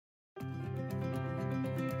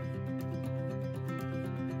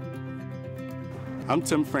I'm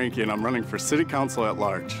Tim Franke and I'm running for City Council at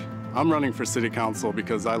large. I'm running for City Council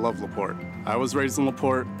because I love LaPorte. I was raised in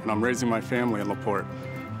LaPorte and I'm raising my family in LaPorte.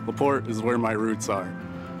 LaPorte is where my roots are.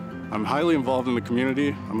 I'm highly involved in the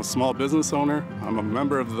community. I'm a small business owner. I'm a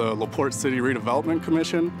member of the LaPorte City Redevelopment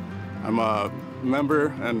Commission. I'm a member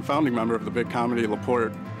and founding member of the Big Comedy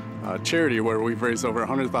LaPorte charity, where we've raised over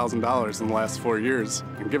 $100,000 in the last 4 years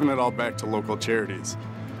and given it all back to local charities.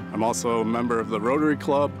 I'm also a member of the Rotary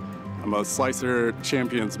Club. I'm a Slicer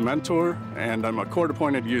Champions mentor, and I'm a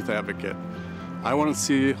court-appointed youth advocate. I want to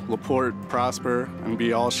see LaPorte prosper and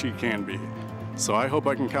be all she can be. So I hope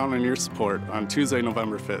I can count on your support on Tuesday,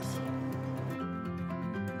 November 5th.